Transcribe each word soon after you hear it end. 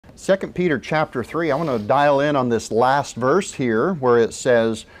2 Peter chapter 3, I want to dial in on this last verse here where it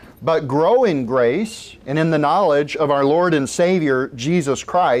says, "But grow in grace and in the knowledge of our Lord and Savior, Jesus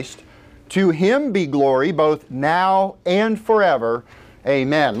Christ. To Him be glory both now and forever.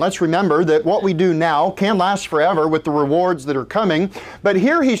 Amen." Let's remember that what we do now can last forever with the rewards that are coming. But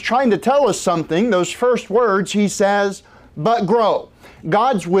here he's trying to tell us something. Those first words, he says, "But grow."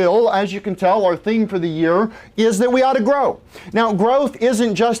 God's will, as you can tell, our theme for the year is that we ought to grow. Now, growth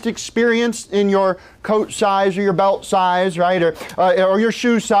isn't just experienced in your coat size or your belt size, right, or your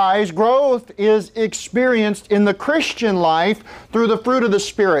shoe size. Growth is experienced in the Christian life through the fruit of the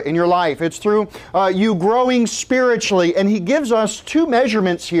Spirit in your life. It's through you growing spiritually, and He gives us two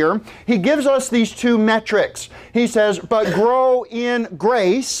measurements here. He gives us these two metrics. He says, "But grow in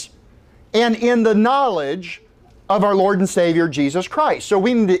grace and in the knowledge of our Lord and Savior, Jesus Christ." So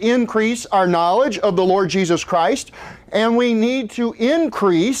we need to increase our knowledge of the Lord Jesus Christ, and we need to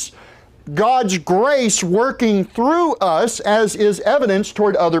increase God's grace working through us as is evidence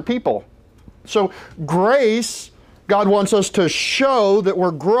toward other people. So grace, God wants us to show that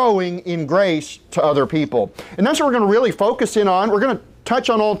we're growing in grace to other people. And that's what we're going to really focus in on. We're going to touch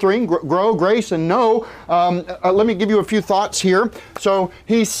on all three: grow, grace, and know. Let me give you a few thoughts here. So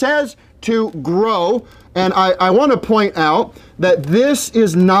he says to grow. And I want to point out that this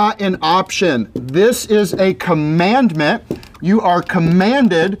is not an option. This is a commandment. You are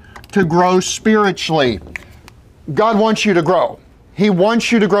commanded to grow spiritually. God wants you to grow. He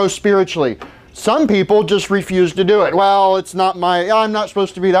wants you to grow spiritually. Some people just refuse to do it. Well, it's not I'm not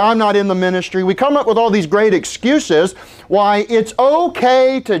supposed to be there. I'm not in the ministry. We come up with all these great excuses why it's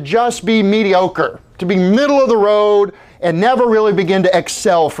okay to just be mediocre, to be middle of the road, and never really begin to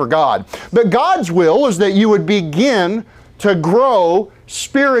excel for God. But God's will is that you would begin to grow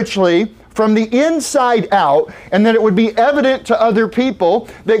spiritually from the inside out, and that it would be evident to other people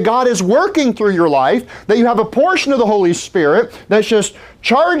that God is working through your life, that you have a portion of the Holy Spirit that's just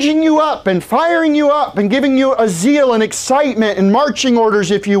charging you up and firing you up and giving you a zeal and excitement and marching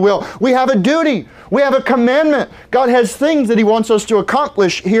orders, if you will. We have a duty. We have a commandment. God has things that He wants us to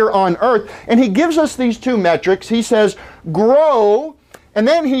accomplish here on earth, and He gives us these two metrics. He says, grow, and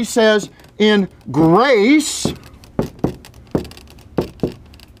then He says, in grace,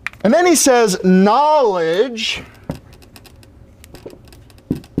 and then He says, knowledge.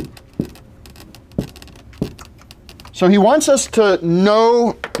 So He wants us to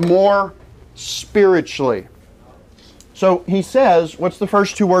know more spiritually. So He says, what's the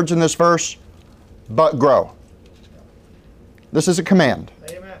first two words in this verse? But grow. This is a command.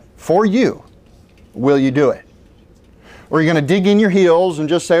 Amen. For you. Will you do it? Or are you going to dig in your heels and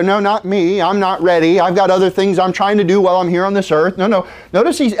just say, no, not me, I'm not ready, I've got other things I'm trying to do while I'm here on this earth? No.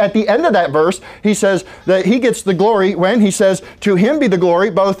 Notice he's at the end of that verse, he says that He gets the glory when He says, to Him be the glory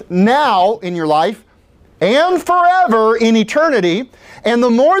both now in your life and forever in eternity. And the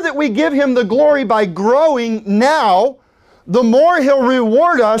more that we give Him the glory by growing now, the more He'll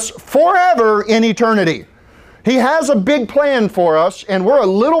reward us forever in eternity. He has a big plan for us, and we're a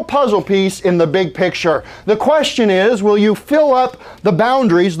little puzzle piece in the big picture. The question is, will you fill up the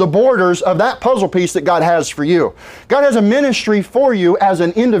boundaries, the borders of that puzzle piece that God has for you? God has a ministry for you as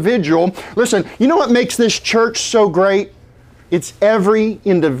an individual. Listen, you know what makes this church so great? It's every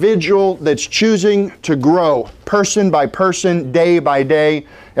individual that's choosing to grow, person by person, day by day.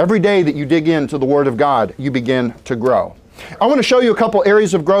 Every day that you dig into the Word of God, you begin to grow. I want to show you a couple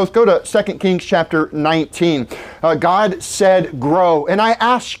areas of growth. Go to 2 Kings chapter 19. God said grow. And I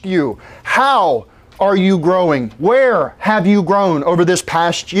ask you, how are you growing? Where have you grown over this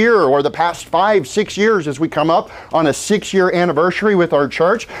past year or the past 5, 6 years as we come up on a 6-year anniversary with our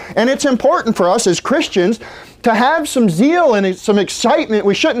church? And it's important for us as Christians to have some zeal and some excitement.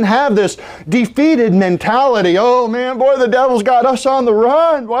 We shouldn't have this defeated mentality. Oh man, boy, the devil's got us on the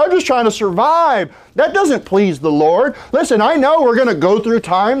run. Well, I'm just trying to survive. That doesn't please the Lord. Listen, I know we're going to go through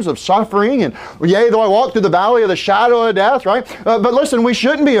times of suffering, and yea, though I walk through the valley of the shadow of death, right? But listen, we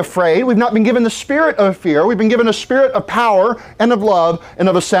shouldn't be afraid. We've not been given the spirit of fear. We've been given a spirit of power and of love and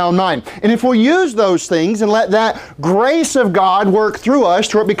of a sound mind. And if we use those things and let that grace of God work through us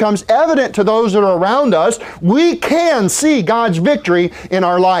to where it becomes evident to those that are around us, we can see God's victory in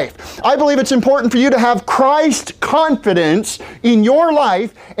our life. I believe it's important for you to have Christ confidence in your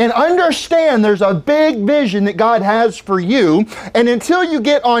life and understand there's a big vision that God has for you. And until you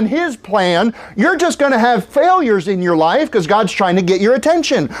get on His plan, you're just going to have failures in your life because God's trying to get your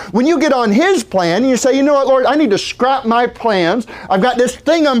attention. When you get on His plan and you say, you know what, Lord, I need to scrap my plans. I've got this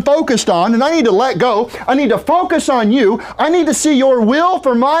thing I'm focused on and I need to let go. I need to focus on You. I need to see Your will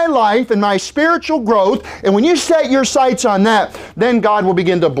for my life and my spiritual growth. And when when you set your sights on that, then God will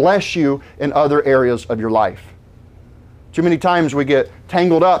begin to bless you in other areas of your life. Too many times we get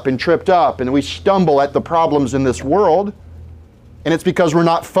tangled up and tripped up and we stumble at the problems in this world, and it's because we're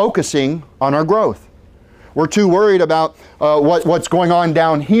not focusing on our growth. We're too worried about what's going on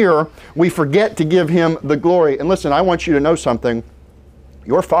down here. We forget to give Him the glory. And listen, I want you to know something.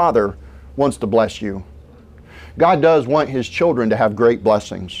 Your Father wants to bless you. God does want His children to have great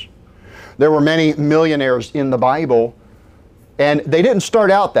blessings. There were many millionaires in the Bible, and they didn't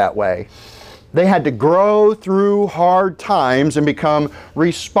start out that way. They had to grow through hard times and become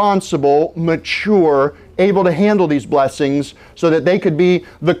responsible, mature, able to handle these blessings so that they could be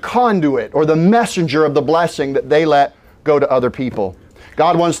the conduit or the messenger of the blessing that they let go to other people.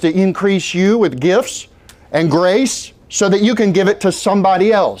 God wants to increase you with gifts and grace so that you can give it to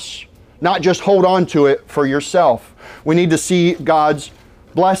somebody else, not just hold on to it for yourself. We need to see God's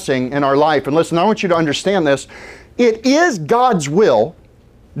blessing in our life. And listen, I want you to understand this. It is God's will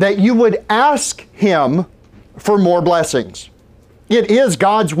that you would ask Him for more blessings. It is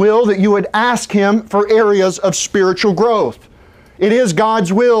God's will that you would ask Him for areas of spiritual growth. It is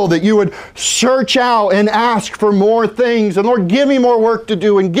God's will that you would search out and ask for more things. And Lord, give me more work to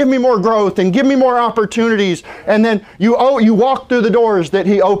do and give me more growth and give me more opportunities. And then you walk through the doors that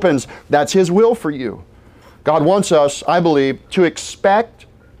He opens. That's His will for you. God wants us, I believe, to expect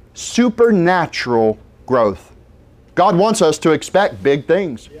supernatural growth. God wants us to expect big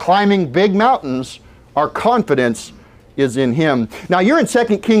things. Climbing big mountains, our confidence is in Him. Now you're in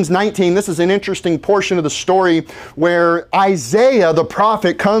 2 Kings 19. This is an interesting portion of the story where Isaiah the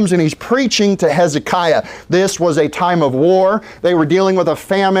prophet comes and he's preaching to Hezekiah. This was a time of war. They were dealing with a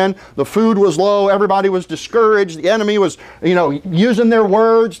famine. The food was low. Everybody was discouraged. The enemy was, using their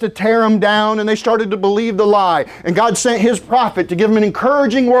words to tear them down, and they started to believe the lie. And God sent His prophet to give them an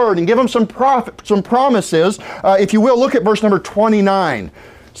encouraging word and give them some promises. If you will, look at verse number 29.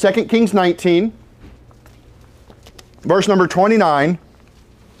 2 Kings 19. Verse number 29,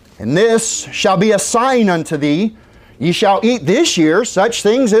 and this shall be a sign unto thee, ye shall eat this year such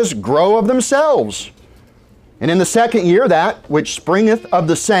things as grow of themselves. And in the second year that which springeth of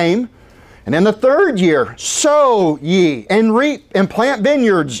the same, and in the third year sow ye, and reap, and plant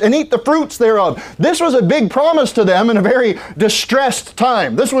vineyards, and eat the fruits thereof. This was a big promise to them in a very distressed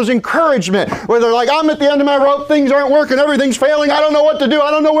time. This was encouragement, where they're like, I'm at the end of my rope, things aren't working, everything's failing, I don't know what to do,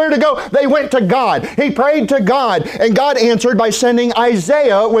 I don't know where to go. They went to God. He prayed to God, and God answered by sending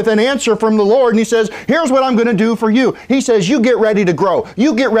Isaiah with an answer from the Lord, and He says, here's what I'm going to do for you. He says, you get ready to grow,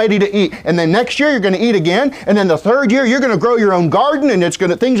 you get ready to eat, and then next year you're going to eat again, and then the third year you're going to grow your own garden, and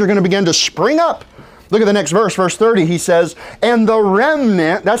things are going to begin to spring up. Look at the next verse, verse 30. He says, and the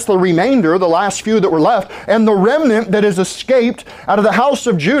remnant, that's the remainder, the last few that were left, and the remnant that is escaped out of the house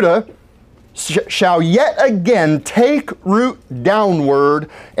of Judah shall yet again take root downward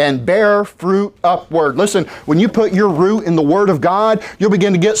and bear fruit upward. Listen, when you put your root in the Word of God, you'll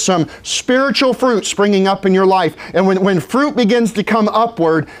begin to get some spiritual fruit springing up in your life. And when fruit begins to come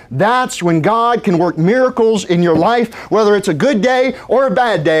upward, that's when God can work miracles in your life. Whether it's a good day or a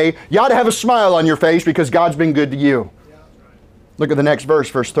bad day, you ought to have a smile on your face because God's been good to you. Look at the next verse,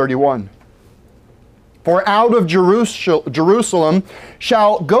 verse 31. For out of Jerusalem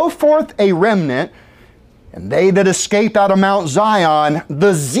shall go forth a remnant, and they that escape out of Mount Zion,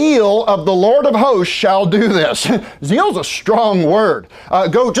 the zeal of the Lord of hosts shall do this. Zeal's a strong word.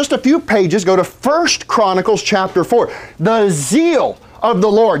 Go just a few pages, go to 1 Chronicles chapter 4. The zeal of the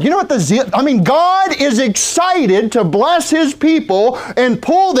Lord. You know what the zeal, God is excited to bless His people and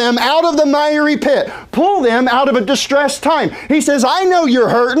pull them out of the miry pit, pull them out of a distressed time. He says, I know you're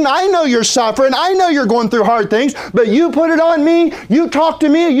hurting, I know you're suffering, I know you're going through hard things, but you put it on me, you talk to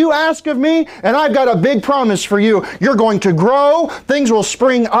me, you ask of me, and I've got a big promise for you. You're going to grow, things will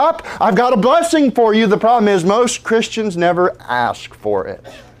spring up, I've got a blessing for you. The problem is most Christians never ask for it.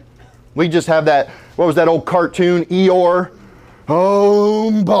 We just have that, what was that old cartoon, Eeyore?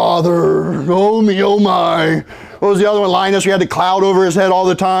 Oh, bother. Oh, me, oh, my. What was the other one? Linus, we had the cloud over his head all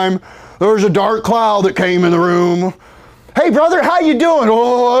the time. There was a dark cloud that came in the room. Hey, brother, how you doing?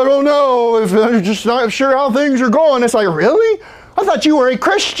 Oh, I don't know. I'm just not sure how things are going. It's like, really? I thought you were a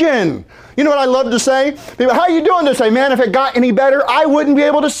Christian. You know what I love to say? People, how you doing to say, man, if it got any better, I wouldn't be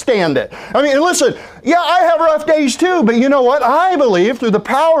able to stand it. Listen, yeah, I have rough days too, but you know what? I believe through the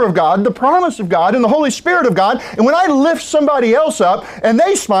power of God, the promise of God, and the Holy Spirit of God, and when I lift somebody else up and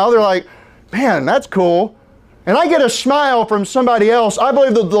they smile, they're like, man, that's cool. and I get a smile from somebody else, I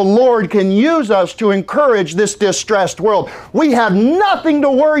believe that the Lord can use us to encourage this distressed world. We have nothing to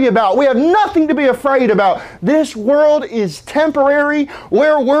worry about. We have nothing to be afraid about. This world is temporary.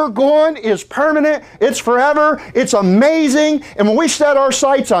 Where we're going is permanent. It's forever. It's amazing. And when we set our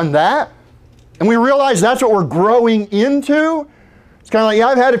sights on that, and we realize that's what we're growing into, it's kind of like, yeah,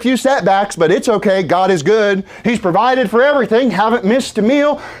 I've had a few setbacks, but it's okay. God is good. He's provided for everything. Haven't missed a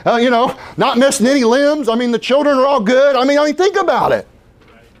meal. Not missing any limbs. I mean, the children are all good. I mean, think about it.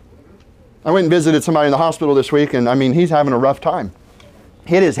 I went and visited somebody in the hospital this week, and I mean, he's having a rough time.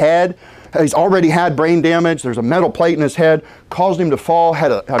 Hit his head. He's already had brain damage. There's a metal plate in his head. Caused him to fall.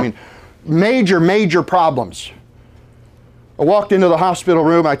 Major problems. I walked into the hospital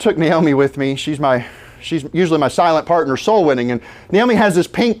room. I took Naomi with me. She's usually my silent partner, soul winning. And Naomi has this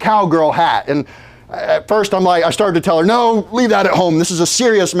pink cowgirl hat. And at first I started to tell her, no, leave that at home. This is a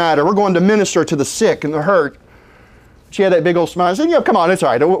serious matter. We're going to minister to the sick and the hurt. She had that big old smile. I said, yeah, come on, it's all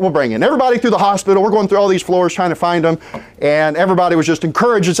right. We'll bring in everybody through the hospital. We're going through all these floors trying to find them. And everybody was just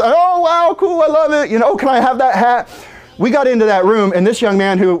encouraged and said, oh, wow, cool, I love it. Can I have that hat? We got into that room, and this young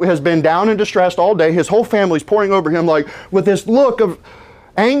man who has been down and distressed all day, his whole family's pouring over him with this look of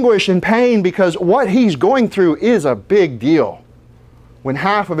anguish and pain, because what he's going through is a big deal. When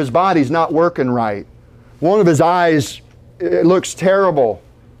half of his body's not working right, one of his eyes, it looks terrible.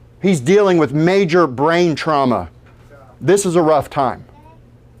 He's dealing with major brain trauma. This is a rough time.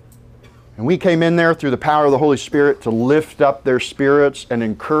 And we came in there through the power of the Holy Spirit to lift up their spirits and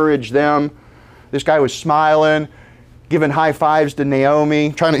encourage them. This guy was smiling, giving high fives to Naomi,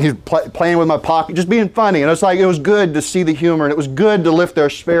 he's playing with my pocket, just being funny. And it was good to see the humor, and it was good to lift their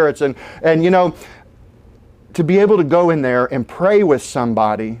spirits. And to be able to go in there and pray with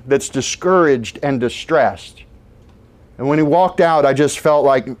somebody that's discouraged and distressed. And when he walked out, I just felt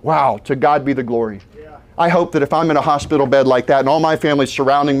like, wow, to God be the glory. Yeah. I hope that if I'm in a hospital bed like that and all my family's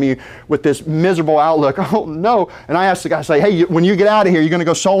surrounding me with this miserable outlook, oh no. And I asked the guy, I say, hey, when you get out of here, you going to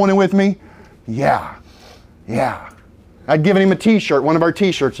go soul winning with me? Yeah. I'd given him a t-shirt, one of our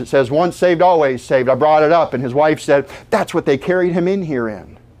t-shirts that says, once saved, always saved. I brought it up, and his wife said, that's what they carried him in here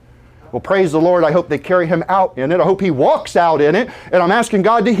in. Well, praise the Lord, I hope they carry him out in it. I hope he walks out in it. And I'm asking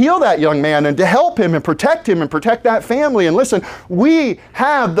God to heal that young man and to help him and protect that family. And listen, we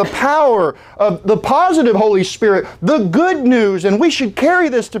have the power of the positive Holy Spirit, the good news, and we should carry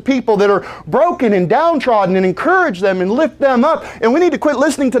this to people that are broken and downtrodden and encourage them and lift them up. And we need to quit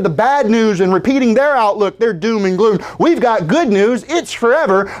listening to the bad news and repeating their outlook, their doom and gloom. We've got good news. It's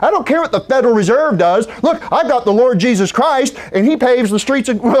forever. I don't care what the Federal Reserve does. Look, I've got the Lord Jesus Christ, and He paves the streets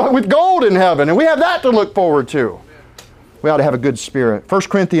with gold in heaven, and we have that to look forward to. We ought to have a good spirit. 1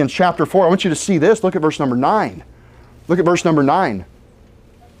 Corinthians chapter 4, I want you to see this. Look at verse number 9. Look at verse number 9.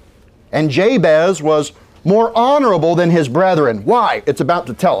 And Jabez was more honorable than his brethren. Why? It's about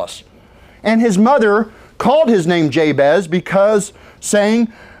to tell us. And his mother called his name Jabez because,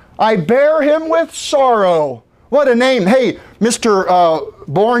 saying, I bear him with sorrow. What a name. Hey, Mr.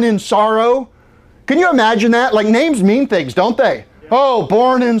 Born in Sorrow. Can you imagine that? Like, names mean things, don't they? Oh,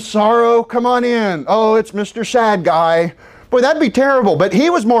 born in sorrow, come on in. Oh, it's Mr. Sad Guy. Boy, that'd be terrible. But he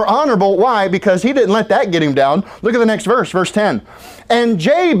was more honorable. Why? Because he didn't let that get him down. Look at the next verse, verse 10. And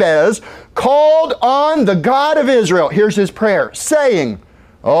Jabez called on the God of Israel. Here's his prayer, saying,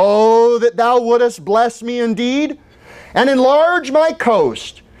 oh, that thou wouldest bless me indeed, and enlarge my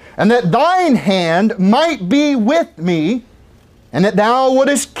coast, and that thine hand might be with me, and that thou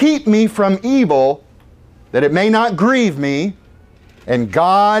wouldest keep me from evil, that it may not grieve me. And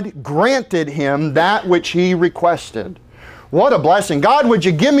God granted him that which he requested. What a blessing. God, would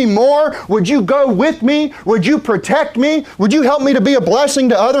you give me more? Would you go with me? Would you protect me? Would you help me to be a blessing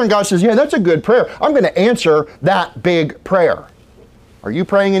to others? And God says, yeah, that's a good prayer. I'm going to answer that big prayer. Are you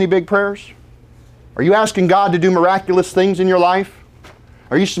praying any big prayers? Are you asking God to do miraculous things in your life?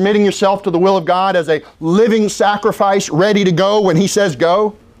 Are you submitting yourself to the will of God as a living sacrifice ready to go when He says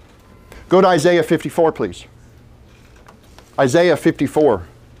go? Go to Isaiah 54, please. Isaiah 54.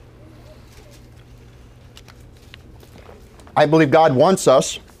 I believe God wants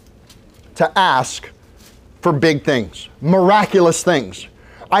us to ask for big things, miraculous things.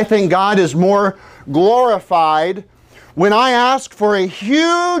 I think God is more glorified when I ask for a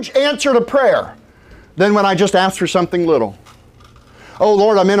huge answer to prayer than when I just ask for something little. Oh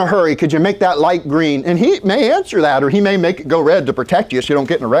Lord, I'm in a hurry. Could you make that light green? And He may answer that, or He may make it go red to protect you so you don't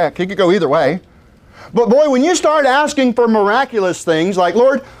get in a wreck. He could go either way. But boy, when you start asking for miraculous things like,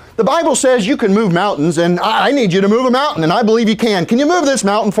 Lord, the Bible says you can move mountains, and I need you to move a mountain, and I believe you can. Can you move this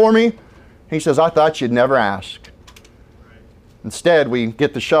mountain for me? He says, I thought you'd never ask. Instead, we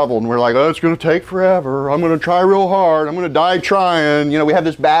get the shovel and we're like, oh, it's going to take forever. I'm going to try real hard. I'm going to die trying. You know, we have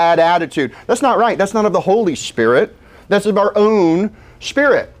this bad attitude. That's not right. That's not of the Holy Spirit. That's of our own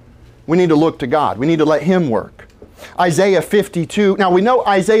spirit. We need to look to God. We need to let Him work. Isaiah 52. Now, we know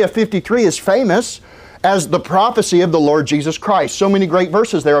Isaiah 53 is famous as the prophecy of the Lord Jesus Christ. So many great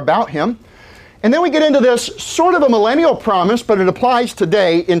verses there about Him. And then we get into this sort of a millennial promise, but it applies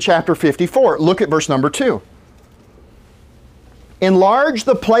today in chapter 54. Look at verse number 2. Enlarge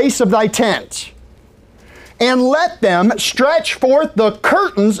the place of thy tent, and let them stretch forth the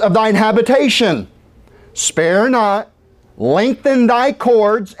curtains of thine habitation. Spare not, lengthen thy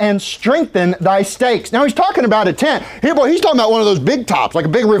cords, and strengthen thy stakes. Now he's talking about a tent. Here, boy, he's talking about one of those big tops, like a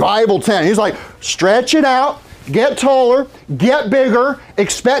big revival tent. He's like, stretch it out, get taller, get bigger,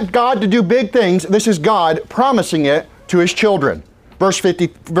 expect God to do big things. This is God promising it to His children. Verse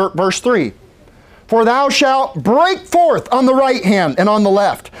 3. For thou shalt break forth on the right hand and on the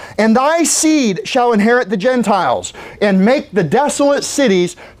left, and thy seed shall inherit the Gentiles, and make the desolate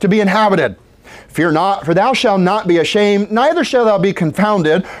cities to be inhabited. Fear not, for thou shalt not be ashamed, neither shalt thou be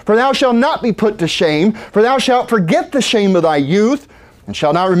confounded, for thou shalt not be put to shame, for thou shalt forget the shame of thy youth, and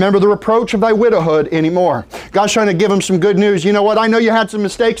shall not remember the reproach of thy widowhood anymore. God's trying to give them some good news. You know what? I know you had some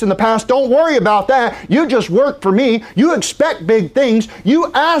mistakes in the past. Don't worry about that. You just work for me. You expect big things.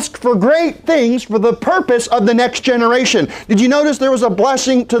 You ask for great things for the purpose of the next generation. Did you notice there was a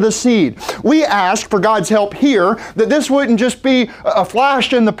blessing to the seed? We ask for God's help here, that this wouldn't just be a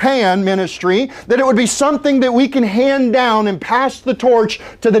flash in the pan ministry, that it would be something that we can hand down and pass the torch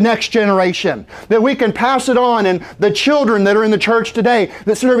to the next generation, that we can pass it on, and the children that are in the church today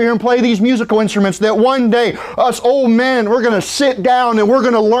that sit over here and play these musical instruments, that one day us old men, we're going to sit down and we're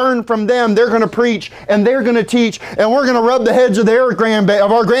going to learn from them. They're going to preach and they're going to teach, and we're going to rub the heads of our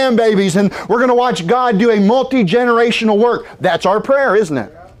grandbabies, and we're going to watch God do a multi-generational work. That's our prayer, isn't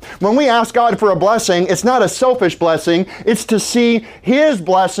it? When we ask God for a blessing, it's not a selfish blessing. It's to see His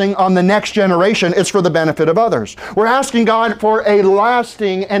blessing on the next generation. It's for the benefit of others. We're asking God for a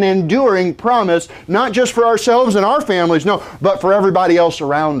lasting and enduring promise, not just for ourselves and our families, no, but for everybody else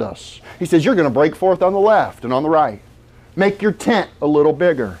around us. He says, you're going to break forth on the left and on the right. Make your tent a little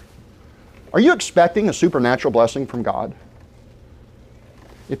bigger. Are you expecting a supernatural blessing from God?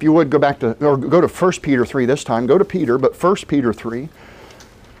 If you would go back to, or go to 1 Peter 3 this time. Go to Peter, but 1 Peter 3.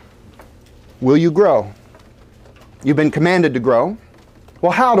 Will you grow? You've been commanded to grow.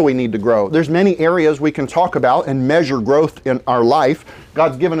 Well, how do we need to grow? There's many areas we can talk about and measure growth in our life.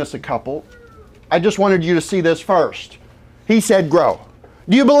 God's given us a couple. I just wanted you to see this first. He said grow.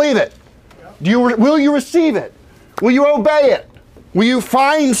 Do you believe it? Will you receive it? Will you obey it? Will you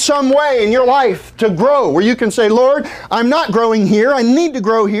find some way in your life to grow where you can say, Lord, I'm not growing here. I need to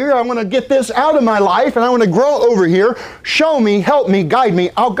grow here. I want to get this out of my life and I want to grow over here. Show me, help me, guide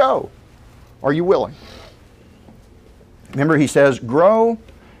me. I'll go. Are you willing? Remember, he says, grow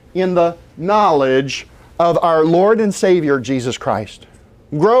in the knowledge of our Lord and Savior, Jesus Christ.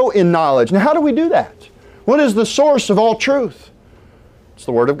 Grow in knowledge. Now, how do we do that? What is the source of all truth? It's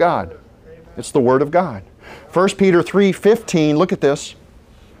the Word of God. It's the Word of God. 1 Peter 3:15, look at this.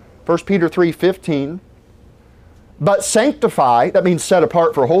 1 Peter 3:15. But sanctify, that means set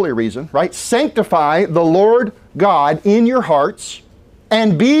apart for a holy reason, right? Sanctify the Lord God in your hearts,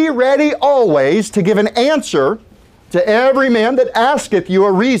 and be ready always to give an answer to every man that asketh you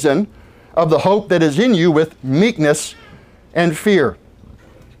a reason of the hope that is in you with meekness and fear.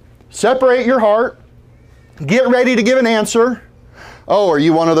 Separate your heart. Get ready to give an answer. Oh, are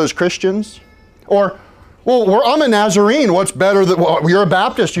you one of those Christians? Or, well, I'm a Nazarene. What's better than, well, you're a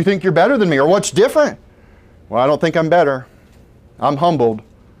Baptist. You think you're better than me. Or what's different? Well, I don't think I'm better. I'm humbled.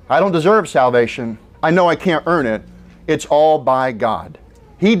 I don't deserve salvation. I know I can't earn it. It's all by God.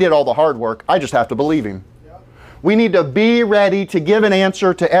 He did all the hard work. I just have to believe Him. We need to be ready to give an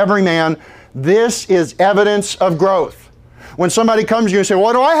answer to every man. This is evidence of growth. When somebody comes to you and says,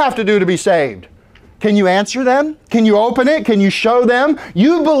 what do I have to do to be saved? Can you answer them? Can you open it? Can you show them?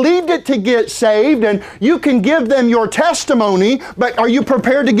 You believed it to get saved, and you can give them your testimony, but are you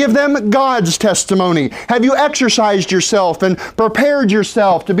prepared to give them God's testimony? Have you exercised yourself and prepared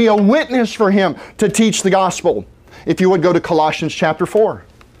yourself to be a witness for Him to teach the gospel? If you would go to Colossians chapter 4.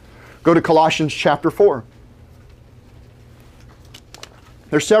 Go to Colossians chapter 4.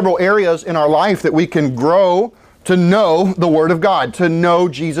 There's several areas in our life that we can grow to know the Word of God, to know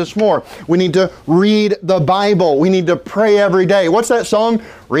Jesus more. We need to read the Bible. We need to pray every day. What's that song?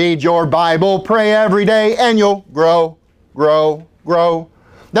 Read your Bible, pray every day, and you'll grow, grow, grow.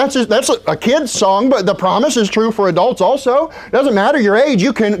 That's a kid's song, but the promise is true for adults also. It doesn't matter your age.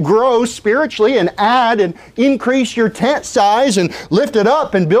 You can grow spiritually and add and increase your tent size and lift it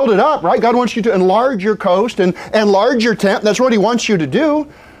up and build it up, right? God wants you to enlarge your coast and enlarge your tent. That's what He wants you to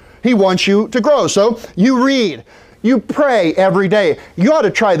do. He wants you to grow. So you read, you pray every day. You ought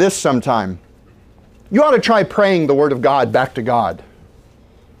to try this sometime. You ought to try praying the Word of God back to God.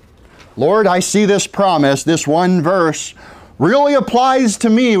 Lord, I see this promise, this one verse really applies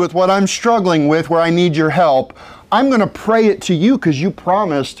to me with what I'm struggling with, where I need your help. I'm going to pray it to you because you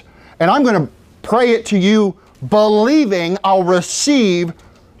promised, and I'm going to pray it to you believing I'll receive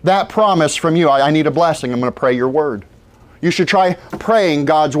that promise from you. I need a blessing. I'm going to pray your word. You should try praying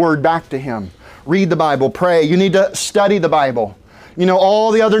God's word back to Him. Read the Bible, pray. You need to study the Bible. You know,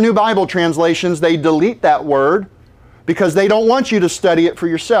 all the other New Bible translations, they delete that word because they don't want you to study it for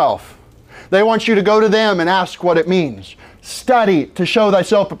yourself. They want you to go to them and ask what it means. Study to show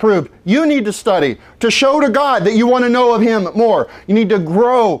thyself approved. You need to study to show to God that you want to know of Him more. You need to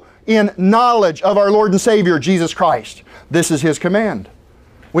grow in knowledge of our Lord and Savior, Jesus Christ. This is His command.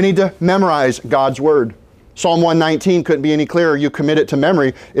 We need to memorize God's Word. Psalm 119 couldn't be any clearer. You commit it to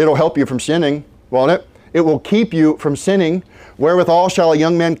memory, it'll help you from sinning, won't it? It will keep you from sinning. Wherewithal shall a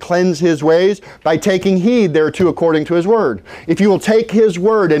young man cleanse his ways? By taking heed thereto according to his word. If you will take His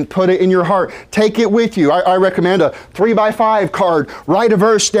word and put it in your heart, take it with you. I recommend a 3x5 card. Write a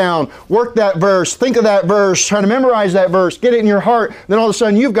verse down. Work that verse. Think of that verse. Try to memorize that verse. Get it in your heart. Then all of a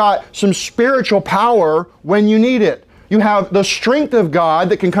sudden you've got some spiritual power when you need it. You have the strength of God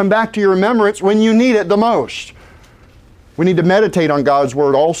that can come back to your remembrance when you need it the most. We need to meditate on God's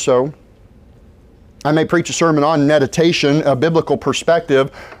word also. I may preach a sermon on meditation, a biblical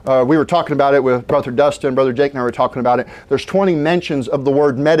perspective. We were talking about it with Brother Dustin, Brother Jake and I were talking about it. There's 20 mentions of the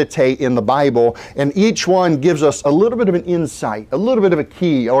word meditate in the Bible, and each one gives us a little bit of an insight, a little bit of a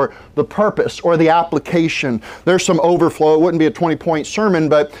key, or the purpose, or the application. There's some overflow. It wouldn't be a 20-point sermon,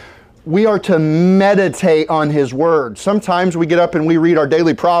 but we are to meditate on His Word. Sometimes we get up and we read our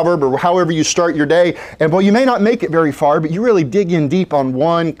daily proverb, or however you start your day, and well, you may not make it very far, but you really dig in deep on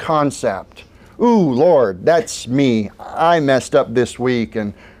one concept. Ooh, Lord, that's me. I messed up this week,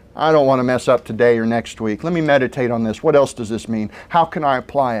 and I don't want to mess up today or next week. Let me meditate on this. What else does this mean? How can I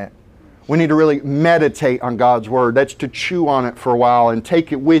apply it? We need to really meditate on God's Word. That's to chew on it for a while and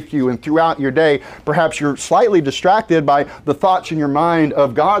take it with you, and throughout your day, perhaps you're slightly distracted by the thoughts in your mind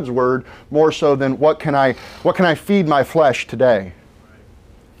of God's Word, more so than what can I feed my flesh today?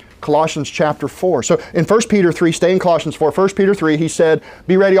 Colossians chapter 4. So in 1 Peter 3, stay in Colossians 4. 1 Peter 3, he said,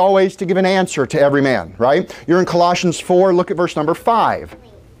 be ready always to give an answer to every man, right? You're in Colossians 4, look at verse number 5.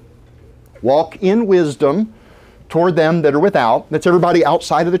 Walk in wisdom toward them that are without. That's everybody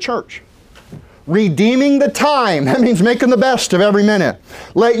outside of the church. Redeeming the time. That means making the best of every minute.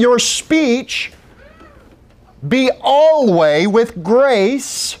 Let your speech be always with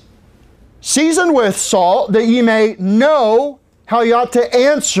grace, seasoned with salt, that ye may know how you ought to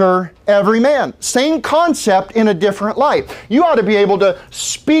answer every man. Same concept in a different light. You ought to be able to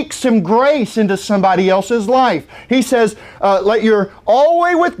speak some grace into somebody else's life. He says, let your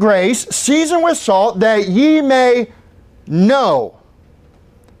always with grace, seasoned with salt, that ye may know.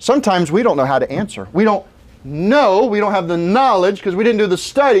 Sometimes we don't know how to answer. We don't know. We don't have the knowledge because we didn't do the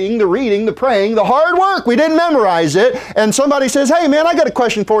studying, the reading, the praying, the hard work. We didn't memorize it. And somebody says, hey man, I got a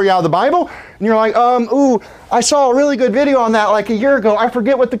question for you out of the Bible. And you're like, ooh, I saw a really good video on that like a year ago. I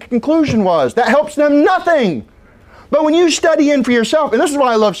forget what the conclusion was. That helps them nothing. But when you study in for yourself, and this is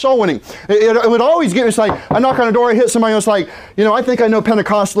why I love soul winning, it would always get, it's like, I knock on a door, I hit somebody else like, you know, I think I know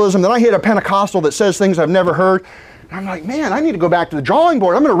Pentecostalism, then I hit a Pentecostal that says things I've never heard. I'm like, man, I need to go back to the drawing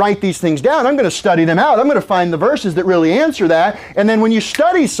board. I'm going to write these things down. I'm going to study them out. I'm going to find the verses that really answer that. And then when you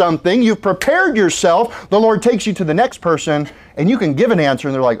study something, you've prepared yourself, the Lord takes you to the next person, and you can give an answer,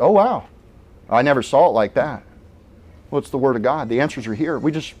 and they're like, oh, wow, I never saw it like that. Well, it's the Word of God. The answers are here.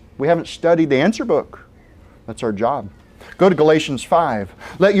 We haven't studied the answer book. That's our job. Go to Galatians 5.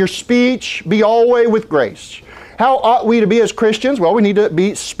 Let your speech be always with grace. How ought we to be as Christians? Well, we need to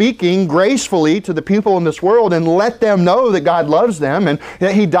be speaking gracefully to the people in this world and let them know that God loves them and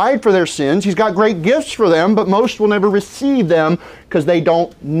that He died for their sins. He's got great gifts for them, but most will never receive them because they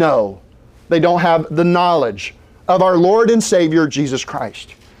don't know. They don't have the knowledge of our Lord and Savior, Jesus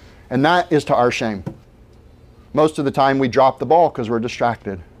Christ. And that is to our shame. Most of the time we drop the ball because we're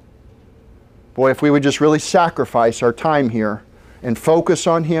distracted. Boy, if we would just really sacrifice our time here and focus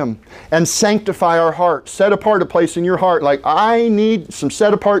on Him and sanctify our heart. Set apart a place in your heart like, I need some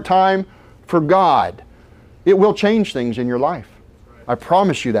set apart time for God. It will change things in your life. I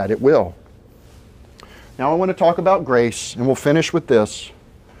promise you that it will. Now I want to talk about grace, and we'll finish with this.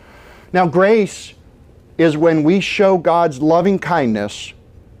 Now, grace is when we show God's loving kindness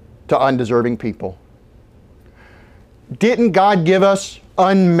to undeserving people. Didn't God give us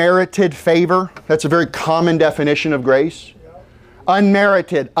unmerited favor? That's a very common definition of grace.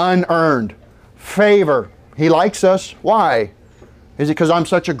 Unmerited, unearned favor. He likes us. Why? Is it because I'm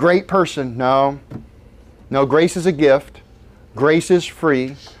such a great person? No. No, grace is a gift. Grace is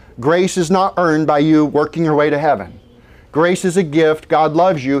free. Grace is not earned by you working your way to heaven. Grace is a gift. God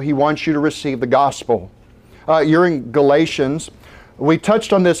loves you. He wants you to receive the gospel. You're in Galatians. We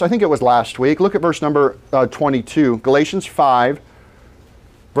touched on this, I think it was last week. Look at verse number 22. Galatians 5,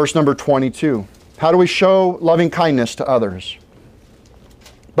 verse number 22. How do we show loving kindness to others?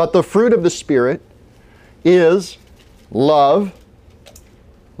 But the fruit of the Spirit is love.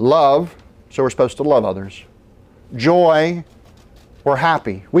 Love, so we're supposed to love others. Joy, we're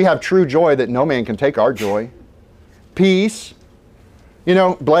happy. We have true joy that no man can take our joy. Peace. You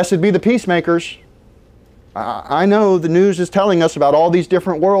know, blessed be the peacemakers. I know the news is telling us about all these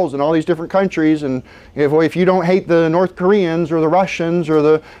different worlds and all these different countries, and if you don't hate the North Koreans or the Russians or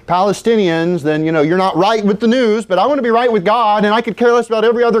the Palestinians, then you're not right with the news. But I want to be right with God, and I could care less about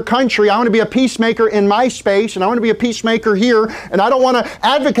every other country. I want to be a peacemaker in my space, and I want to be a peacemaker here, and I don't want to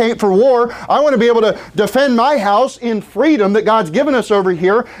advocate for war. I want to be able to defend my house in freedom that God's given us over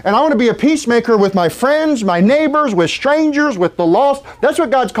here, and I want to be a peacemaker with my friends, my neighbors, with strangers, with the lost. That's what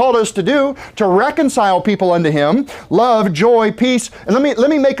God's called us to do, to reconcile people unto Him. Love, joy, peace. And let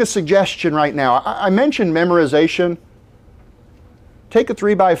me make a suggestion right now. I mentioned memorization. Take a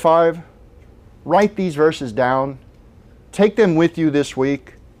 3x5, write these verses down, take them with you this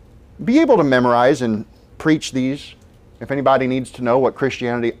week. Be able to memorize and preach these if anybody needs to know what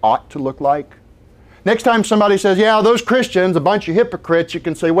Christianity ought to look like. Next time somebody says, yeah, those Christians, a bunch of hypocrites, you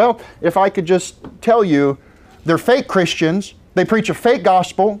can say, well, if I could just tell you, they're fake Christians. They preach a fake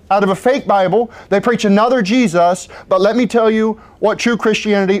gospel out of a fake Bible. They preach another Jesus. But let me tell you what true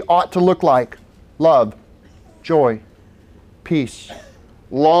Christianity ought to look like. Love, joy, peace,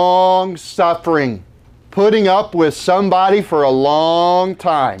 long-suffering, putting up with somebody for a long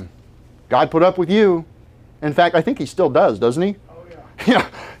time. God put up with you. In fact, I think He still does, doesn't He? Oh, yeah. Yeah,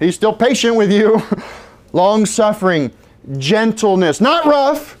 He's still patient with you. Long-suffering, gentleness, not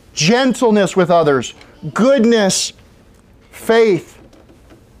rough, gentleness with others, goodness, faith,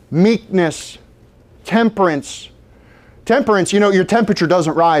 meekness, temperance. Temperance, your temperature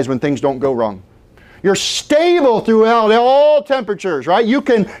doesn't rise when things don't go wrong. You're stable throughout all temperatures, right? You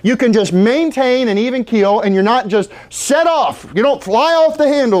can just maintain an even keel, and you're not just set off. You don't fly off the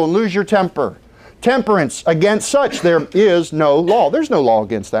handle and lose your temper. Temperance, against such there is no law. There's no law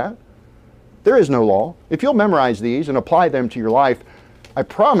against that. There is no law. If you'll memorize these and apply them to your life, I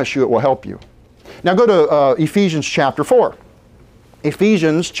promise you it will help you. Now go to Ephesians chapter 4.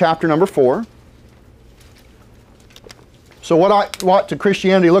 Ephesians chapter number 4. So what to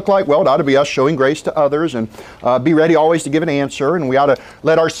Christianity look like? Well, it ought to be us showing grace to others, and be ready always to give an answer. And we ought to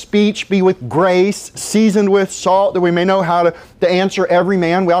let our speech be with grace, seasoned with salt, that we may know how to answer every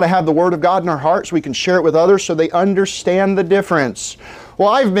man. We ought to have the Word of God in our hearts so we can share it with others so they understand the difference. Well,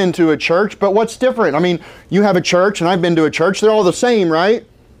 I've been to a church, but what's different? I mean, you have a church and I've been to a church. They're all the same, right?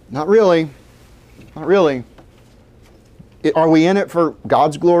 Not really. Not really. Are we in it for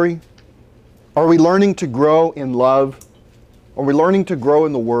God's glory? Are we learning to grow in love? Are we learning to grow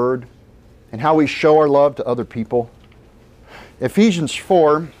in the Word and how we show our love to other people? Ephesians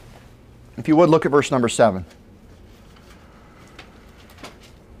 4, if you would look at verse number 7.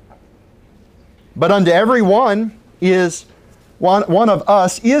 But unto every one of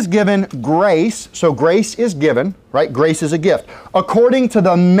us is given grace. So grace is given, right? Grace is a gift. According to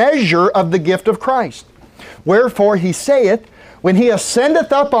the measure of the gift of Christ. Wherefore He saith, when He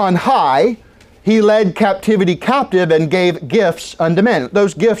ascendeth up on high, He led captivity captive and gave gifts unto men.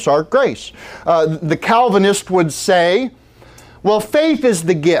 Those gifts are grace. The Calvinist would say, well, faith is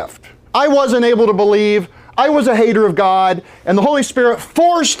the gift. I wasn't able to believe. I was a hater of God, and the Holy Spirit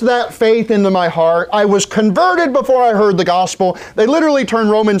forced that faith into my heart. I was converted before I heard the gospel. They literally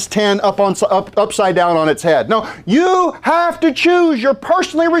turned Romans 10 upside down on its head. No, you have to choose. You're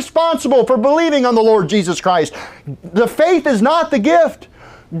personally responsible for believing on the Lord Jesus Christ. The faith is not the gift.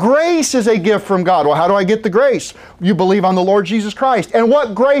 Grace is a gift from God. Well, how do I get the grace? You believe on the Lord Jesus Christ. And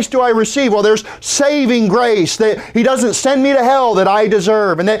what grace do I receive? Well, there's saving grace, that He doesn't send me to hell that I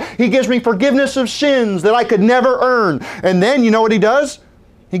deserve, and that He gives me forgiveness of sins that I could never earn. And then, you know what He does?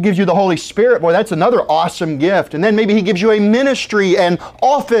 He gives you the Holy Spirit. Boy, that's another awesome gift. And then maybe He gives you a ministry and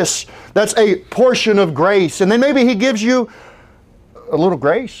office. That's a portion of grace. And then maybe He gives you a little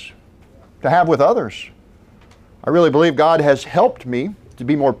grace to have with others. I really believe God has helped me to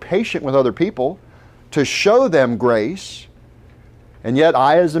be more patient with other people, to show them grace. And yet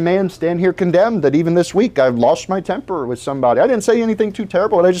I, as a man, stand here condemned that even this week I've lost my temper with somebody. I didn't say anything too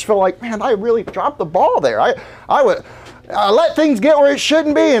terrible, but I just felt like, man, I really dropped the ball there. I let things get where it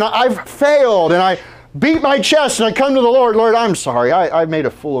shouldn't be, and I've failed, and I beat my chest, and I come to the Lord, Lord, I'm sorry. I made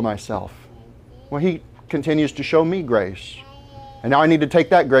a fool of myself. Well, He continues to show me grace. And now I need to take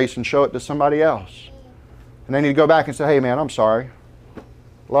that grace and show it to somebody else. And I need to go back and say, hey man, I'm sorry.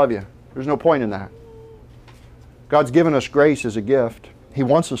 Love you. There's no point in that. God's given us grace as a gift. He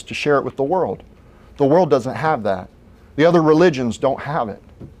wants us to share it with the world. The world doesn't have that. The other religions don't have it.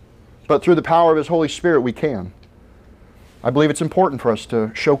 But through the power of His Holy Spirit, we can. I believe it's important for us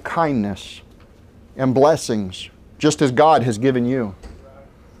to show kindness and blessings, just as God has given you.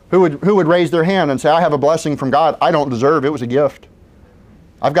 Who would raise their hand and say, I have a blessing from God I don't deserve, it was a gift.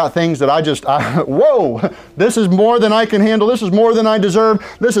 I've got things that whoa, this is more than I can handle, this is more than I deserve,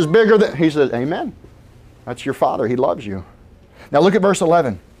 this is bigger than... He says, amen. That's your Father, He loves you. Now look at verse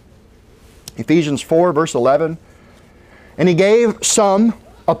 11. Ephesians 4, verse 11. And He gave some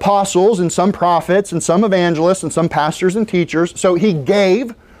apostles and some prophets and some evangelists and some pastors and teachers. So He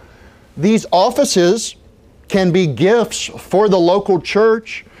gave. These offices can be gifts for the local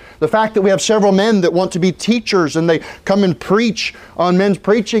church. The fact that we have several men that want to be teachers and they come and preach on men's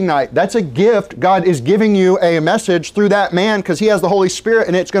preaching night, that's a gift. God is giving you a message through that man because he has the Holy Spirit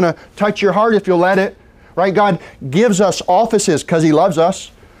and it's going to touch your heart if you'll let it. Right? God gives us offices because He loves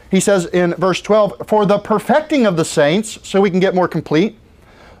us. He says in verse 12, for the perfecting of the saints, so we can get more complete.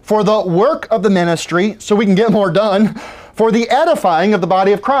 For the work of the ministry, so we can get more done. For the edifying of the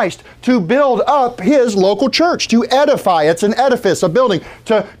body of Christ, to build up His local church, to edify. It's an edifice, a building,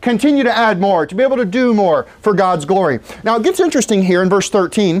 to continue to add more, to be able to do more for God's glory. Now it gets interesting here in verse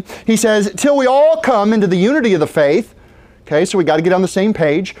 13. He says, till we all come into the unity of the faith. Okay, so we got to get on the same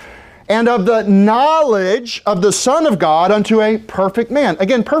page. And of the knowledge of the Son of God unto a perfect man.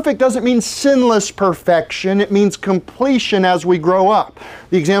 Again, perfect doesn't mean sinless perfection. It means completion as we grow up.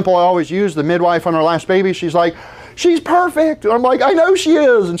 The example I always use, the midwife on our last baby, she's like, she's perfect. And I'm like, I know she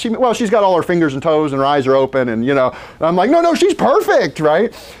is. And she's got all her fingers and toes and her eyes are open and and I'm like, no, she's perfect,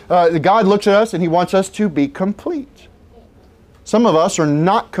 right? God looks at us and He wants us to be complete. Some of us are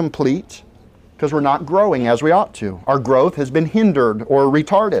not complete because we're not growing as we ought to. Our growth has been hindered or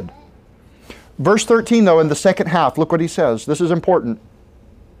retarded. Verse 13 though, in the second half, look what he says. This is important.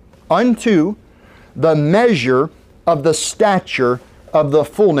 Unto the measure of the stature of the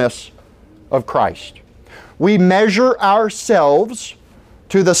fullness of Christ. We measure ourselves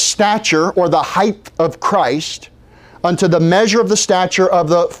to the stature or the height of Christ, unto the measure of the stature of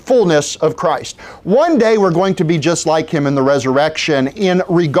the fullness of Christ. One day we're going to be just like Him in the resurrection in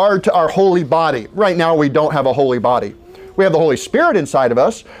regard to our holy body. Right now we don't have a holy body. We have the Holy Spirit inside of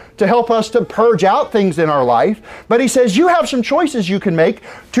us to help us to purge out things in our life. But He says you have some choices you can make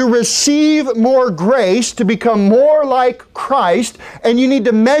to receive more grace, to become more like Christ, and you need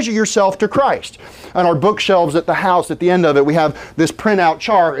to measure yourself to Christ. On our bookshelves at the house, at the end of it, we have this printout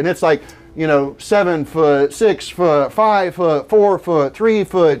chart, and it's like, 7 foot, 6 foot, 5 foot, 4 foot, 3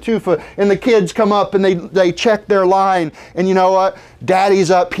 foot, 2 foot, and the kids come up and they check their line, and you know what?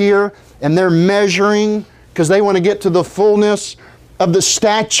 Daddy's up here, and they're measuring because they want to get to the fullness of the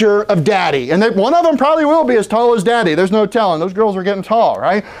stature of Daddy. And one of them probably will be as tall as Daddy. There's no telling. Those girls are getting tall,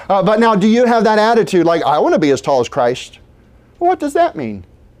 right? But now, do you have that attitude like, I want to be as tall as Christ? Well, what does that mean?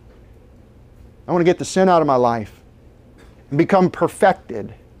 I want to get the sin out of my life and become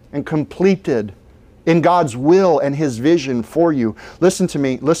perfected and completed in God's will and His vision for you. Listen to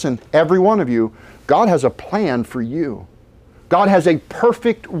me. Listen, every one of you, God has a plan for you. God has a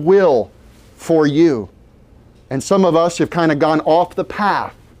perfect will for you. And some of us have kind of gone off the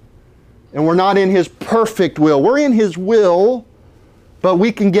path. And we're not in His perfect will. We're in His will, but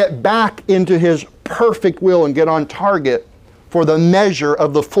we can get back into His perfect will and get on target for the measure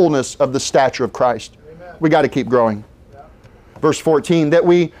of the fullness of the stature of Christ. Amen. We got to keep growing. Yeah. Verse 14, that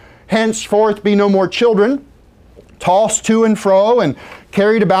we henceforth be no more children, tossed to and fro and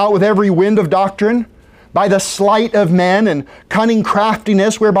carried about with every wind of doctrine, by the sleight of men and cunning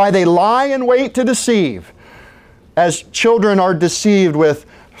craftiness, whereby they lie in wait to deceive. As children are deceived with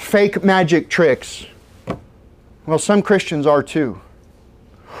fake magic tricks. Well, some Christians are too.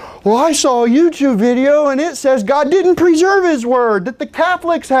 Well, I saw a YouTube video and it says God didn't preserve His Word, that the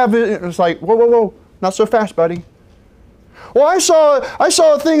Catholics have it. It's like, whoa, not so fast, buddy. Well, I saw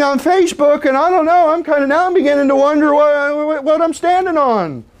a thing on Facebook and I don't know, I'm beginning to wonder what I'm standing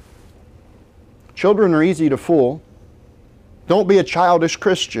on. Children are easy to fool. Don't be a childish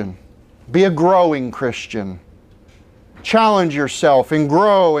Christian. Be a growing Christian. challenge yourself and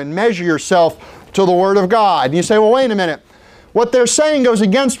grow and measure yourself to the Word of God. And you say, well, wait a minute. What they're saying goes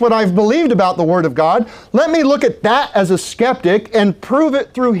against what I've believed about the Word of God. Let me look at that as a skeptic and prove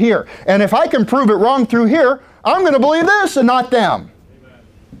it through here. And if I can prove it wrong through here, I'm going to believe this and not them. Amen.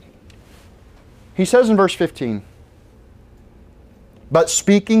 He says in verse 15, but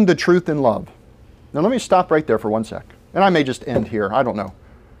speaking the truth in love. Now let me stop right there for one sec. And I may just end here. I don't know.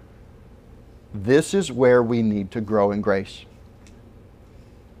 This is where we need to grow in grace.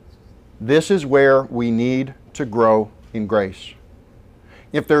 This is where we need to grow in grace.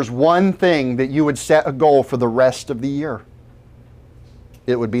 If there's one thing that you would set a goal for the rest of the year,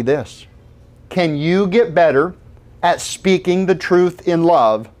 it would be this. Can you get better at speaking the truth in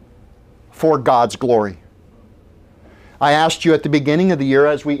love for God's glory? I asked you at the beginning of the year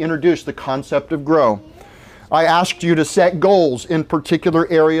as we introduced the concept of grow, I asked you to set goals in particular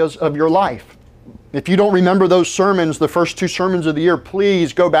areas of your life. If you don't remember those sermons, the first 2 sermons of the year,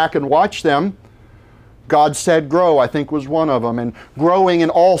 please go back and watch them. God said grow, I think, was one of them, and growing in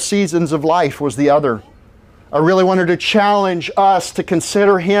all seasons of life was the other. I really wanted to challenge us to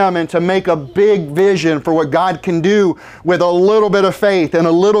consider Him and to make a big vision for what God can do with a little bit of faith and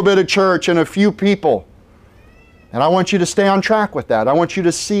a little bit of church and a few people. And I want you to stay on track with that. I want you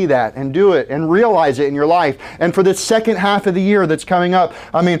to see that and do it and realize it in your life. And for this second half of the year that's coming up,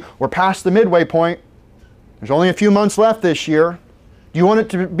 I mean, we're past the midway point. There's only a few months left this year. Do you want it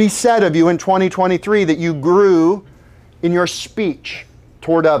to be said of you in 2023 that you grew in your speech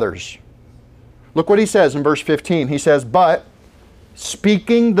toward others? Look what he says in verse 15. He says, but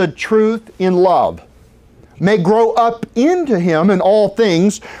speaking the truth in love may grow up into Him in all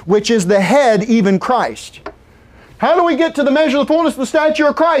things, which is the head, even Christ. How do we get to the measure of the fullness of the stature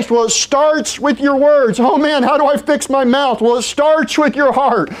of Christ? Well, it starts with your words. Oh man, how do I fix my mouth? Well, it starts with your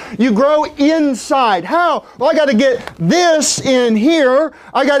heart. You grow inside. How? Well, I got to get this in here.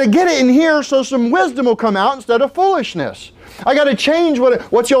 I got to get it in here so some wisdom will come out instead of foolishness. I got to change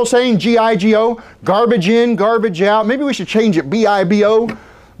what's the old saying? G-I-G-O? Garbage in, garbage out. Maybe we should change it B-I-B-O.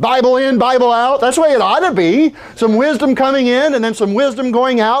 Bible in, Bible out. That's the way it ought to be. Some wisdom coming in and then some wisdom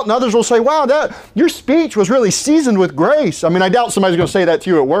going out. And others will say, wow, your speech was really seasoned with grace. I mean, I doubt somebody's going to say that to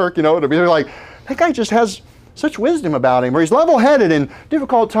you at work. You know, it'll be like, that guy just has such wisdom about him, or he's level-headed in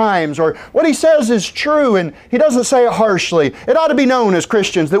difficult times, or what he says is true and he doesn't say it harshly. It ought to be known as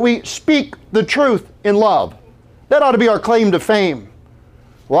Christians that we speak the truth in love. That ought to be our claim to fame.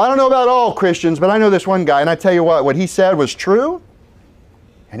 Well, I don't know about all Christians, but I know this one guy, and I tell you what he said was true.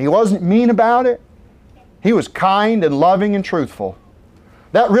 And he wasn't mean about it. He was kind and loving and truthful.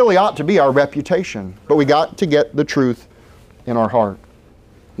 That really ought to be our reputation. But we got to get the truth in our heart.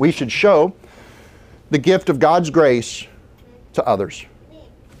 We should show the gift of God's grace to others.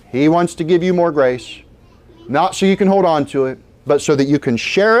 He wants to give you more grace, not so you can hold on to it, but so that you can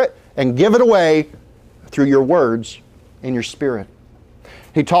share it and give it away through your words and your spirit.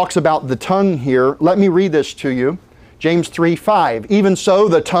 He talks about the tongue here. Let me read this to you. James 3:5, even so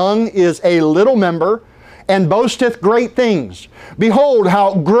the tongue is a little member, and boasteth great things. Behold,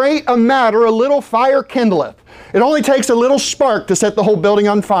 how great a matter a little fire kindleth. It only takes a little spark to set the whole building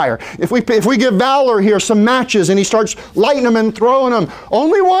on fire. If we give Valor here some matches and he starts lighting them and throwing them,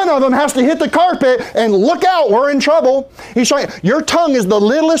 only one of them has to hit the carpet and look out, we're in trouble. He's showing your tongue is the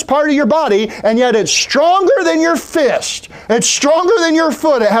littlest part of your body, and yet it's stronger than your fist. It's stronger than your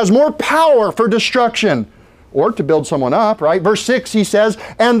foot. It has more power for destruction. Or to build someone up, right? Verse 6, he says,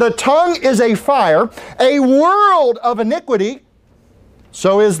 and the tongue is a fire, a world of iniquity.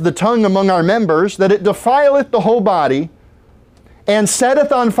 So is the tongue among our members, that it defileth the whole body, and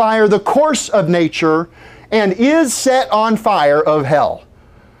setteth on fire the course of nature, and is set on fire of hell.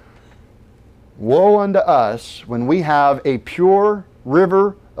 Woe unto us when we have a pure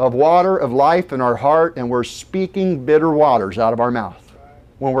river of water of life in our heart, and we're speaking bitter waters out of our mouth.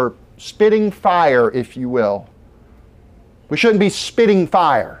 When we're spitting fire, if you will. We shouldn't be spitting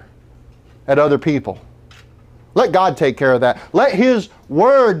fire at other people. Let God take care of that. Let His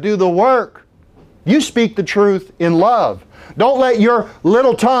Word do the work. You speak the truth in love. Don't let your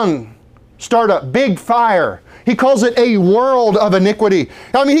little tongue start a big fire. He calls it a world of iniquity.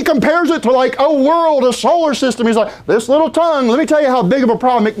 I mean, he compares it to like a world, a solar system. He's like, this little tongue, let me tell you how big of a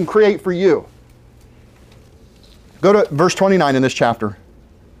problem it can create for you. Go to verse 29 in this chapter.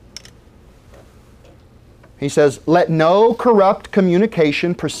 He says, let no corrupt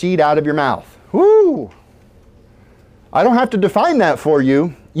communication proceed out of your mouth. Woo! I don't have to define that for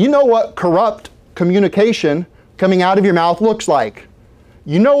you. You know what corrupt communication coming out of your mouth looks like.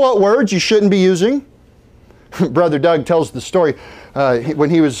 You know what words you shouldn't be using. Brother Doug tells the story. when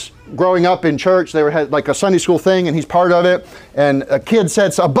he was growing up in church, they had like a Sunday school thing, and he's part of it. And a kid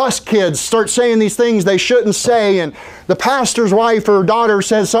said, a bus kid starts saying these things they shouldn't say, and the pastor's wife or daughter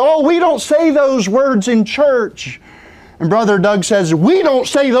says, "Oh, we don't say those words in church." And Brother Doug says, "We don't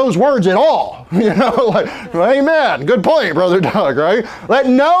say those words at all." You know, like, well, amen. Good point, Brother Doug, right? Let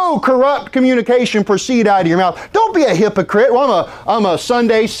no corrupt communication proceed out of your mouth. Don't be a hypocrite. Well, I'm a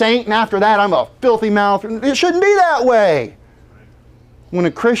Sunday saint, and after that I'm a filthy mouth. It shouldn't be that way. When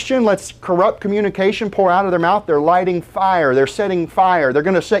a Christian lets corrupt communication pour out of their mouth, they're lighting fire. They're setting fire. They're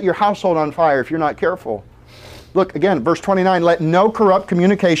going to set your household on fire if you're not careful. Look again, verse 29, let no corrupt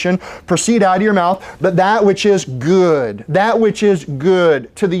communication proceed out of your mouth, but that which is good,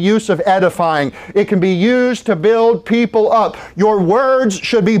 to the use of edifying. It can be used to build people up. Your words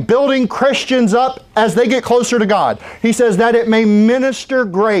should be building Christians up as they get closer to God. He says that it may minister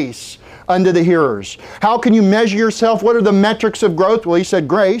grace unto the hearers. How can you measure yourself? What are the metrics of growth? Well, he said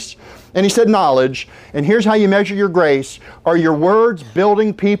grace, and he said knowledge. And here's how you measure your grace. Are your words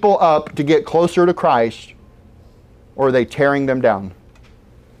building people up to get closer to Christ, or are they tearing them down?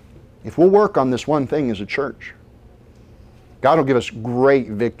 If we'll work on this one thing as a church, God will give us great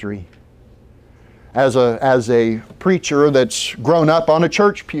victory. As a preacher that's grown up on a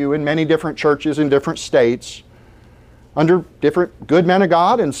church pew in many different churches in different states, under different good men of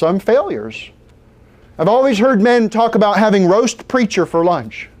God and some failures, I've always heard men talk about having roast preacher for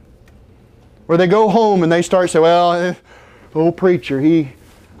lunch, where they go home and they start saying, "Well, old preacher,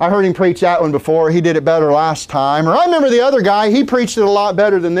 I heard him preach that one before. He did it better last time." Or, "I remember the other guy. He preached it a lot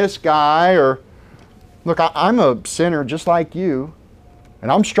better than this guy." Or, "Look, I'm a sinner just like you,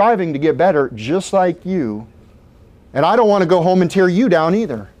 and I'm striving to get better just like you, and I don't want to go home and tear you down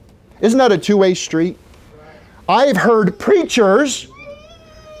either." Isn't that a two-way street? I've heard preachers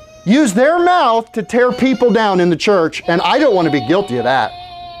use their mouth to tear people down in the church, and I don't want to be guilty of that.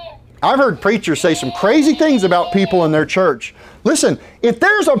 I've heard preachers say some crazy things about people in their church. Listen, if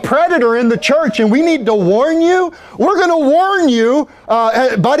there's a predator in the church and we need to warn you, we're going to warn you,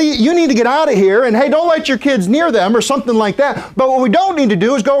 buddy, you need to get out of here, and hey, don't let your kids near them or something like that. But what we don't need to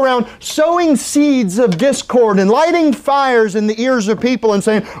do is go around sowing seeds of discord and lighting fires in the ears of people and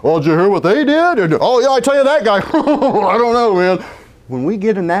saying, "Well, did you hear what they did?" And, "Oh yeah, I tell you that guy." I don't know, man. When we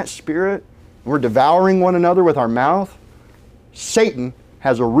get in that spirit, we're devouring one another with our mouth, Satan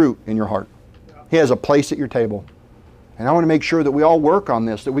has a root in your heart. He has a place at your table. And I want to make sure that we all work on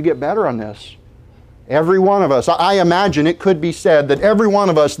this, that we get better on this. Every one of us, I imagine it could be said that every one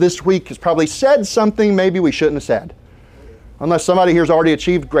of us this week has probably said something maybe we shouldn't have said. Unless somebody here has already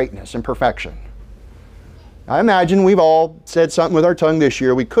achieved greatness and perfection. I imagine we've all said something with our tongue this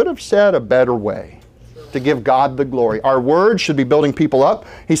year we could have said a better way to give God the glory. Our words should be building people up.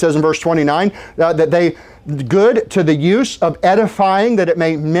 He says in verse 29 that they good to the use of edifying, that it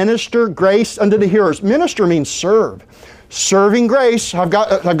may minister grace unto the hearers. Minister means serve. Serving grace. I've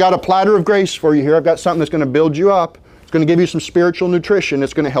got a platter of grace for you here. I've got something that's going to build you up. It's going to give you some spiritual nutrition.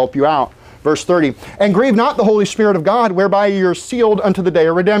 It's going to help you out. Verse 30, and grieve not the Holy Spirit of God, whereby you're sealed unto the day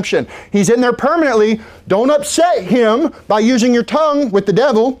of redemption. He's in there permanently. Don't upset Him by using your tongue with the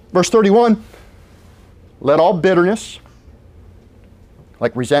devil. Verse 31, let all bitterness,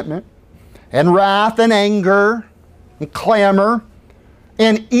 like resentment, and wrath, and anger, and clamor,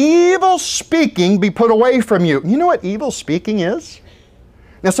 and evil speaking be put away from you. You know what evil speaking is?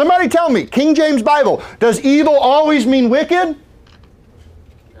 Now somebody tell me, King James Bible, does evil always mean wicked?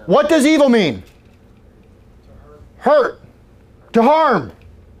 What does evil mean? Hurt. To harm.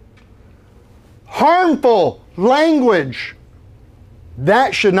 Harmful language.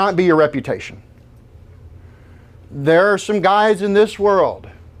 That should not be your reputation. There are some guys in this world,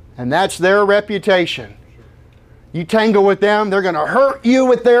 and that's their reputation. You tangle with them, they're going to hurt you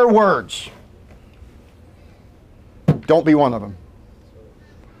with their words. Don't be one of them.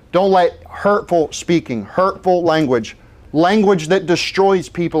 Don't let hurtful speaking, hurtful language that destroys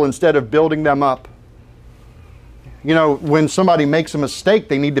people instead of building them up. You know, when somebody makes a mistake,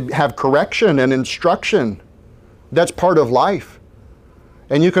 they need to have correction and instruction. That's part of life.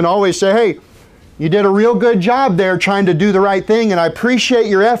 And you can always say, hey, you did a real good job there trying to do the right thing, and I appreciate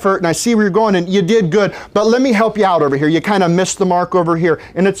your effort, and I see where you're going, and you did good, but let me help you out over here. You kind of missed the mark over here.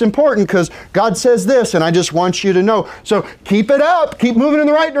 And it's important because God says this, and I just want you to know. So keep it up. Keep moving in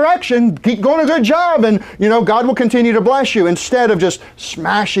the right direction. Keep going a good job, and you know, God will continue to bless you instead of just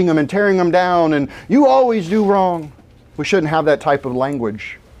smashing them and tearing them down, and you always do wrong. We shouldn't have that type of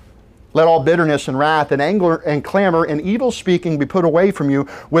language. Let all bitterness and wrath and anger and clamor and evil speaking be put away from you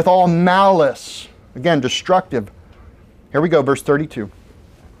with all malice. Again, destructive. Here we go, verse 32.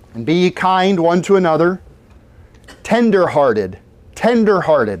 And be ye kind one to another, tender-hearted,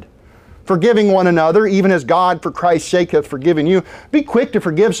 tender-hearted, forgiving one another, even as God for Christ's sake hath forgiven you. Be quick to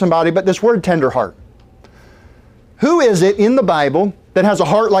forgive somebody, but this word tender heart. Who is it in the Bible that has a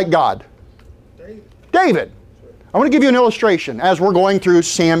heart like God? David. I want to give you an illustration. As we're going through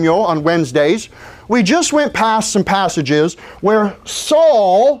Samuel on Wednesdays, we just went past some passages where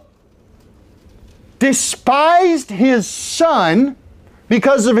Saul despised his son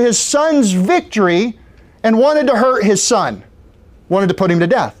because of his son's victory and wanted to hurt his son, wanted to put him to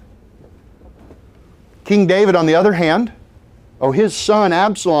death. King David, on the other hand, his son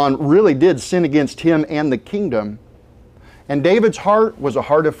Absalom really did sin against him and the kingdom. And David's heart was a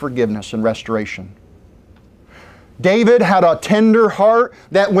heart of forgiveness and restoration. David had a tender heart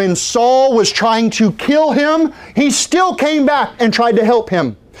that when Saul was trying to kill him, he still came back and tried to help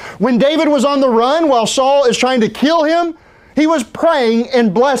him. When David was on the run while Saul is trying to kill him, he was praying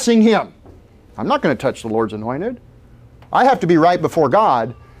and blessing him. I'm not going to touch the Lord's anointed. I have to be right before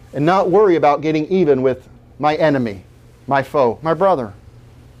God and not worry about getting even with my enemy, my foe, my brother.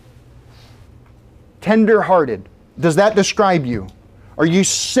 Tender-hearted. Does that describe you? Are you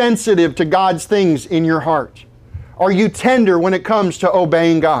sensitive to God's things in your heart? Are you tender when it comes to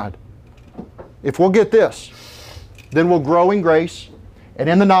obeying God? If we'll get this, then we'll grow in grace and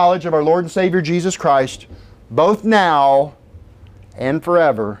in the knowledge of our Lord and Savior Jesus Christ, both now and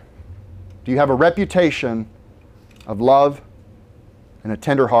forever. Do you have a reputation of love and a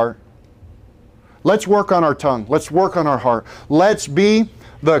tender heart? Let's work on our tongue. Let's work on our heart. Let's be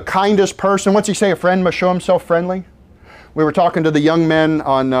the kindest person. What's he say? A friend must show himself friendly. We were talking to the young men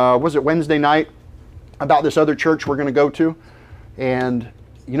on, was it Wednesday night, about this other church we're going to go to. And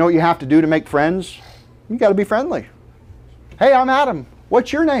you know what you have to do to make friends? You got to be friendly. Hey, I'm Adam.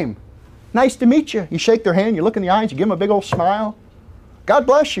 What's your name? Nice to meet you. You shake their hand, you look in the eyes, you give them a big old smile. God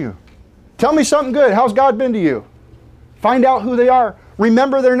bless you. Tell me something good. How's God been to you? Find out who they are.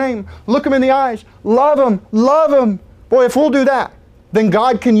 Remember their name. Look them in the eyes. Love them. Love them. Boy, if we'll do that, then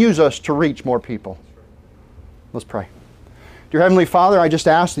God can use us to reach more people. Let's pray. Dear Heavenly Father, I just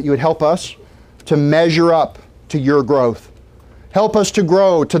ask that you would help us to measure up to your growth. Help us to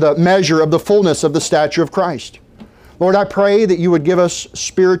grow to the measure of the fullness of the stature of Christ. Lord, I pray that you would give us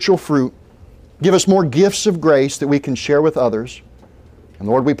spiritual fruit. Give us more gifts of grace that we can share with others. And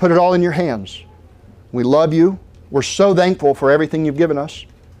Lord, we put it all in your hands. We love you. We're so thankful for everything you've given us.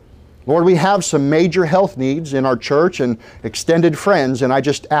 Lord, we have some major health needs in our church and extended friends, and I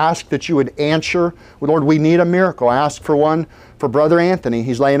just ask that you would answer. Lord, we need a miracle. I ask for one for Brother Anthony.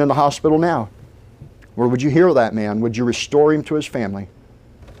 He's laying in the hospital now. Lord, would you heal that man? Would you restore him to his family?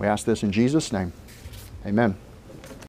 We ask this in Jesus' name. Amen.